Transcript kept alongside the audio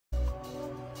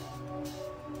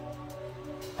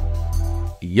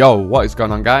Yo, what is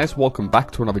going on guys? Welcome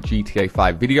back to another GTA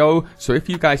 5 video. So if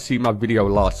you guys see my video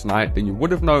last night, then you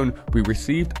would have known we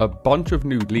received a bunch of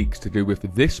new leaks to do with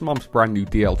this month's brand new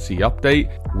DLC update,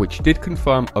 which did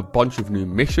confirm a bunch of new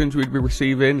missions we'd be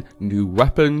receiving, new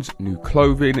weapons, new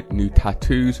clothing, new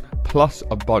tattoos, plus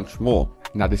a bunch more.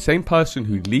 Now the same person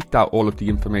who leaked out all of the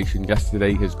information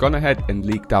yesterday has gone ahead and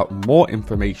leaked out more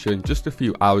information just a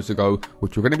few hours ago,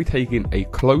 which we're going to be taking a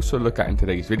closer look at in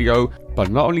today's video. But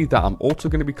not only that, I'm also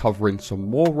going to be covering some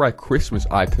more rare Christmas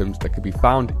items that can be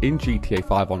found in GTA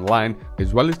 5 Online,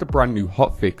 as well as the brand new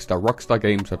hotfix that Rockstar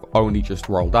Games have only just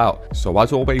rolled out. So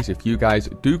as always, if you guys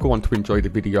do go on to enjoy the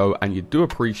video and you do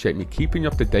appreciate me keeping you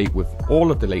up to date with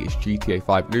all of the latest GTA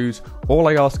 5 news, all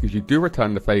I ask is you do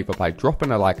return the favor by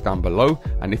dropping a like down below.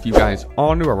 And if you guys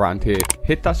are new around here,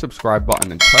 hit that subscribe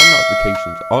button and turn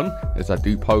notifications on, as I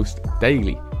do post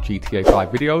daily GTA 5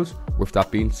 videos. With that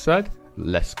being said,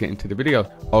 let's get into the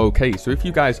video. Okay, so if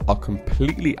you guys are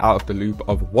completely out of the loop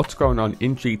of what's going on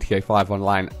in GTA 5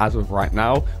 Online as of right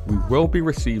now, we will be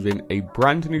receiving a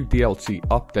brand new DLC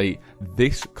update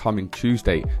this coming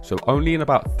Tuesday. So only in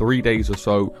about 3 days or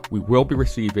so, we will be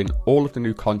receiving all of the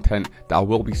new content that I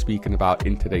will be speaking about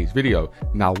in today's video.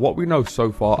 Now, what we know so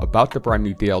far about the brand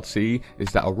new DLC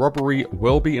is that a robbery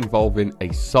will be involving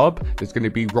a sub. There's going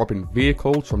to be robbing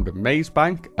vehicles from the Maze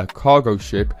Bank, a cargo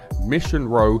ship, Mission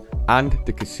Row, and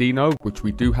the casino, which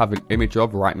we do have an image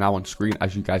of right now on screen.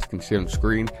 As you guys can see on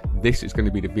screen, this is going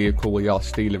to be the vehicle we are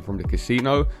stealing from the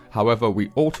casino. However, we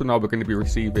also know we're going to be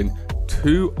receiving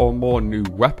 2 or more new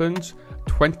weapons,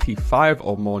 25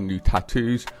 or more new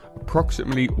tattoos,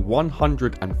 approximately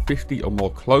 150 or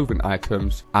more clothing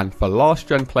items, and for last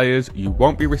gen players, you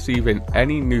won't be receiving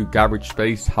any new garage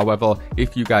space. However,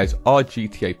 if you guys are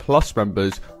GTA Plus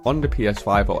members on the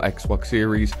PS5 or Xbox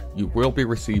Series, you will be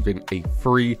receiving a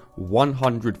free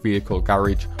 100 vehicle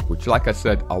garage, which, like I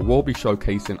said, I will be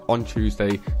showcasing on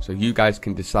Tuesday, so you guys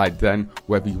can decide then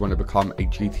whether you want to become a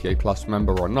GTA Plus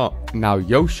member or not. Now,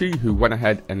 Yoshi, who went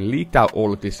ahead and leaked out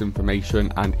all of this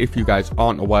information, and if you guys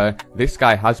aren't aware, this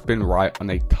guy has been right on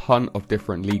a ton of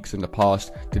different leaks in the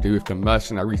past to do with the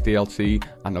Mercenaries DLC,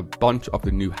 and a bunch of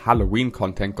the new Halloween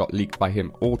content got leaked by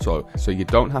him also. So you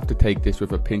don't have to take this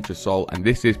with a pinch of salt, and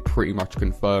this is pretty much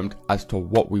confirmed as to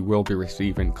what we will be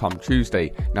receiving come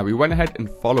Tuesday. Now, we went ahead and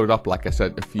followed up, like I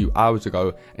said a few hours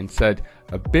ago, and said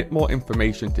a bit more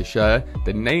information to share,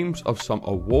 the names of some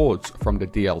awards from the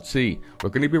DLC. We're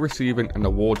going to be receiving an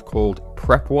award called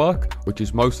Prep Work, which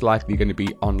is most likely going to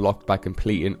be unlocked by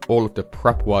completing all of the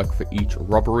prep work for each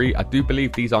robbery. I do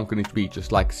believe these aren't going to be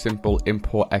just like simple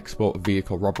import-export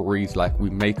vehicle robberies, like we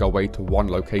make our way to one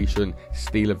location,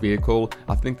 steal a vehicle.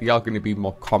 I think they are going to be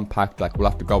more compact, like we'll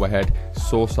have to go ahead,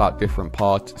 source out different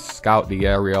parts, scout the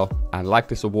area, and like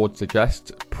this award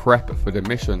suggests, prep for the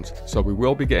missions. So we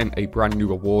will be getting a brand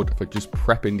new award for just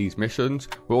prepping these missions.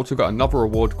 We also got another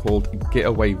award called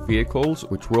Getaway Vehicles,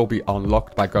 which will be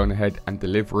unlocked by going ahead and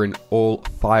delivering all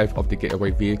 5 of the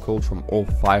getaway vehicles from all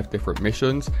 5 different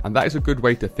missions. And that is a good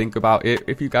way to think about it.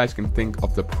 If you guys can think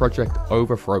of the Project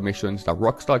Overthrow missions that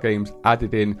Rockstar Games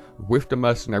added in with the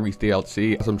Mercenaries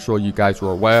DLC, as I'm sure you guys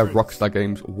were aware, Rockstar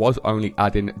Games was only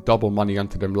adding double money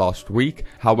onto them last week.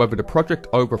 However, the Project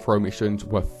Overthrow missions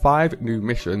were 5 new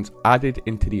missions added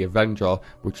into the Avenger,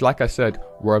 which, like I said,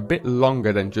 were a bit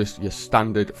longer than just your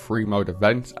standard free mode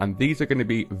events, and these are going to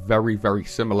be very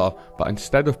similar, but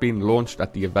instead of being launched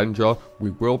at the Avenger,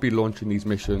 we will be launching these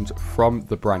missions from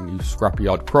the brand new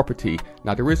Scrapyard property.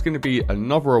 Now, there is going to be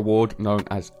another award known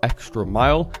as Extra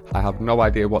Mile. I have no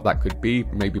idea what that could be,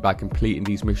 maybe by completing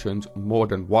these missions more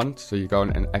than once, so you're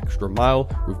going an extra mile.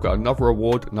 We've got another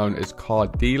award known as Car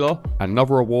Dealer,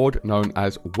 another award known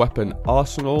as Weapon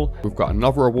Arsenal. We've got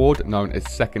another award known as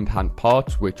Second-Hand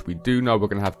Parts, which we do know we're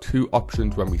going to have 2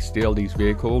 options when we steal these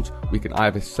vehicles. We can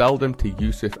either sell them to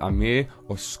Yusuf Amir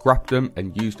or scrap them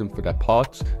and use them for their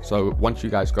parts. So once you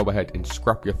guys go ahead and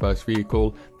scrap your first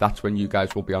vehicle, that's when you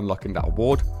guys will be unlocking that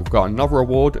award. We've got another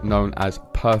award known as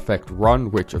Perfect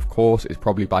Run, which of course is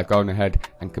probably by going ahead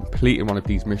and completing one of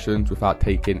these missions without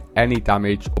taking any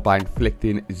damage or by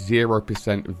inflicting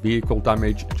 0% vehicle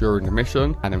damage during the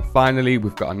mission. And then finally,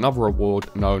 we've got another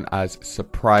award known as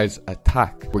Surprise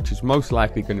Attack, which is most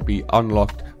likely going to be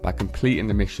unlocked by completing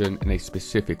the mission in a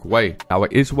specific way. Now,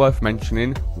 it is worth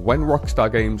mentioning, when Rockstar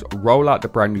Rockstar Games roll out the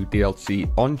brand new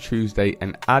DLC on Tuesday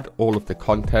and add all of the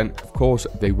content. Of course,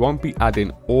 they won't be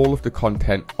adding all of the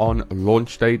content on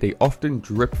launch day. They often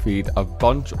drip feed a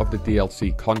bunch of the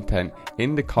DLC content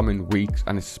in the coming weeks,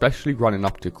 and especially running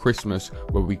up to Christmas,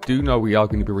 where we do know we are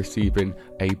going to be receiving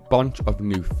a bunch of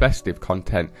new festive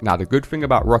content. Now, the good thing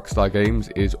about Rockstar Games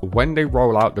is when they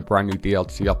roll out the brand new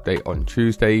DLC update on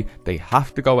Tuesday, they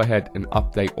have to go ahead and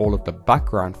update all of the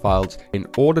background files in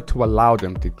order to allow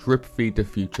them to drip feed the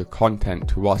future content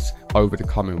to us over the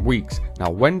coming weeks. Now,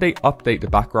 when they update the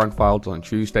background files on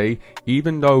Tuesday,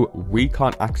 even though we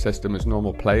can't access them as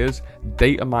normal players,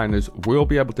 data miners will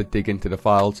be able to dig into the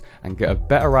files and get a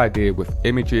better idea with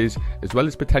images as well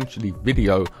as potentially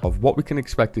video of what we can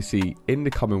expect to see in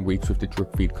the coming weeks with the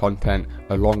drip feed content,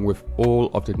 along with all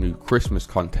of the new Christmas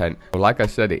content. But like I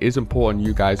said, it is important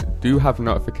you guys do have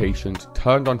notifications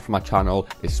turned on for my channel,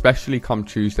 especially come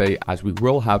Tuesday, as we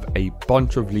will have a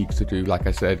bunch of leaks to do, like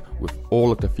I said, with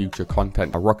all of the future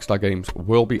content that Rockstar Games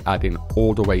will be adding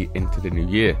all the way into the new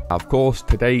year. Now, of course,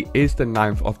 today is the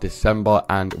 9th of December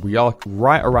and we are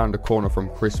right around the corner from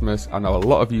Christmas. I know a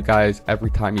lot of you guys,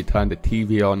 every time you turn the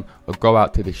TV on or go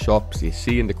out to the shops, you're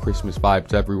seeing the Christmas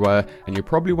vibes everywhere, and you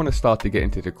probably want to start to get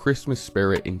into the Christmas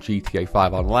spirit in GTA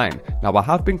 5 Online. Now, I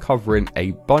have been covering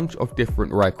a bunch of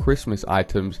different rare Christmas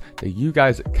items that you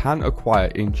guys can acquire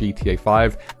in GTA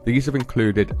 5. These have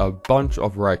included a bunch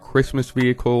of rare Christmas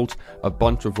vehicles, a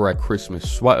bunch of rare Christmas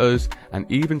sweaters, and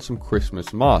even some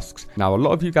Christmas masks. Now, a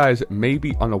lot of you guys may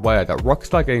be unaware that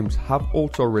Rockstar Games have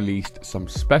also released some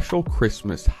special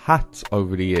Christmas hats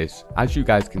over the years. As you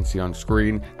guys can see on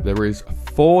screen, there is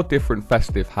 4 different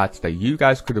festive hats that you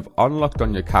guys could have unlocked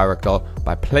on your character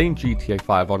by playing GTA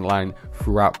 5 Online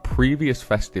throughout previous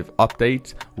festive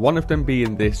updates. One of them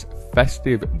being this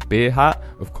festive beer hat.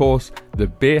 Of course, the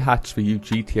beer hats, for you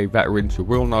GTA veterans who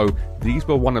will know, these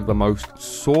were one of the most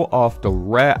sought after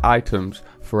rare items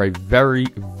for a very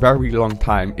long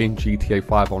time in GTA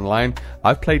 5 Online.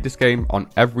 I've played this game on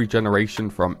every generation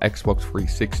from Xbox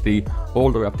 360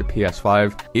 all the way up to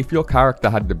PS5. If your character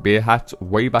had the beer hats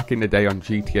way back in the day on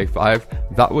GTA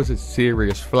 5, that was a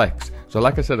serious flex. So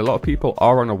like I said, a lot of people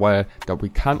are unaware that we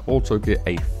can also get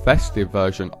a festive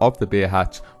version of the beer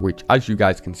hats, which, as you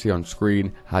guys can see on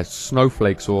screen, has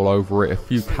snowflakes all over it, a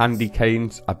few candy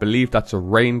canes. I believe that's a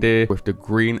reindeer with the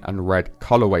green and red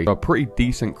colorway. So a pretty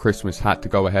decent Christmas hat to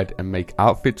go ahead and make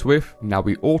outfits with. Now,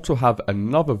 we also have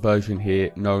another version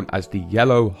here known as the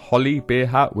yellow holly beer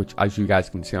hat, which, as you guys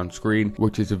can see on screen,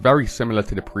 which is very similar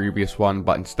to the previous one,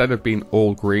 but instead of being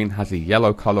all green, has a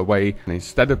yellow colorway, and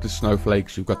instead of the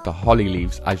snowflakes, you've got the holly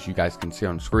leaves, as you guys can see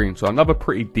on screen. So another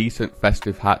pretty decent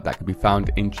festive hat that can be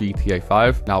found in GTA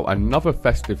 5. Now, another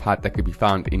festive hat that could be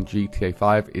found in GTA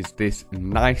 5 is this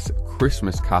nice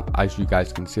Christmas cap, as you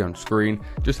guys can see on screen.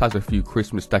 Just has a few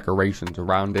Christmas decorations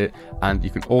around it, and you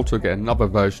can also get another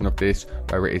version of this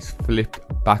where it is flipped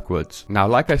backwards. Now,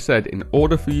 like I said, in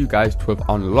order for you guys to have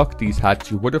unlocked these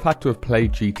hats, you would have had to have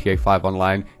played GTA 5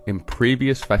 Online in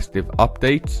previous festive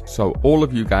updates. So all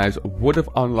of you guys would have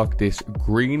unlocked this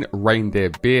green reindeer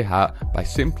beer hat by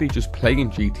simply just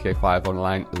playing GTA 5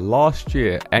 Online last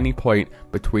year, any point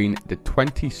between the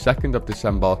 22nd of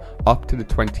December up to the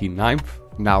 29th.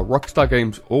 Now, Rockstar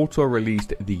Games also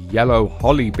released the yellow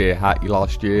holly beer hat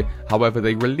last year. However,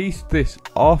 they released this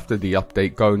after the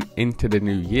update going into the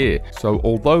new year. So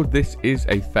although this is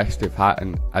a festive hat,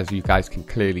 and as you guys can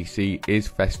clearly see is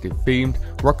festive themed,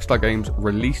 Rockstar Games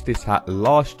released this hat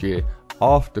last year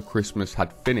after Christmas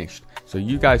had finished. So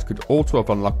you guys could also have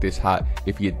unlocked this hat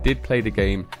if you did play the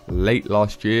game late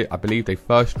last year. I believe they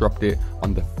first dropped it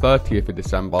on the 30th of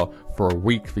December for a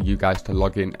week for you guys to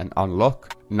log in and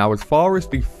unlock. Now, as far as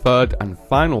the third and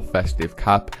final festive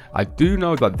cap, I do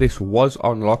know that this was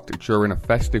unlocked during a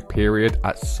festive period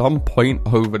at some point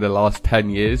over the last 10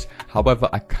 years. However,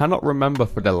 I cannot remember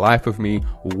for the life of me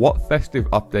what festive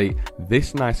update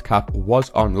this nice cap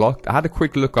was unlocked. I had a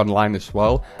quick look online as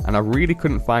well, and I really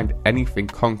couldn't find anything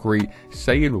concrete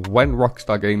saying when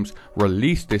Rockstar Games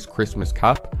released this Christmas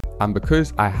cap. And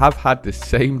because I have had the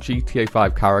same GTA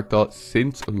 5 character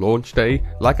since launch day,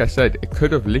 like I said, it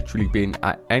could have literally been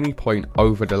at any point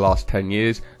over the last 10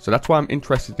 years. So that's why I'm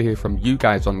interested to hear from you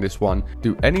guys on this one.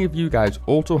 Do any of you guys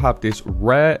also have this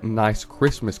rare, nice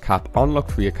Christmas cap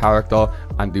unlocked for your character?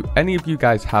 And do any of you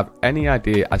guys have any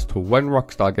idea as to when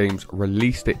Rockstar Games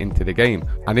released it into the game?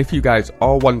 And if you guys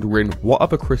are wondering what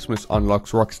other Christmas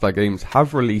unlocks Rockstar Games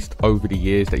have released over the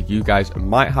years that you guys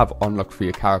might have unlocked for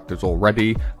your characters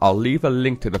already, I'll leave a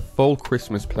link to the full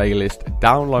Christmas playlist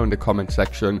down low in the comment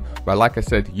section, where, like I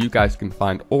said, you guys can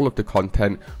find all of the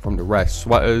content from the rare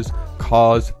sweaters,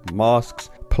 cars, masks,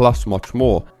 plus much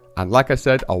more. And like I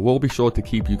said, I will be sure to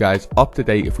keep you guys up to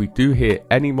date if we do hear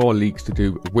any more leaks to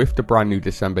do with the brand new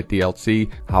December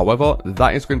DLC. However,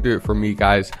 that is going to do it from me,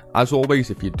 guys. As always,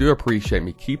 if you do appreciate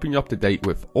me keeping you up to date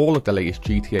with all of the latest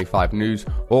GTA 5 news,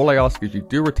 all I ask is you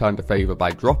do return the favor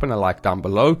by dropping a like down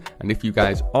below. And if you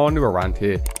guys are new around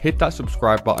here, hit that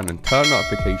subscribe button and turn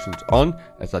notifications on,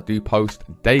 as I do post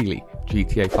daily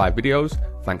GTA 5 videos.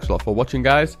 Thanks a lot for watching,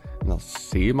 guys, and I'll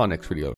see you in my next video.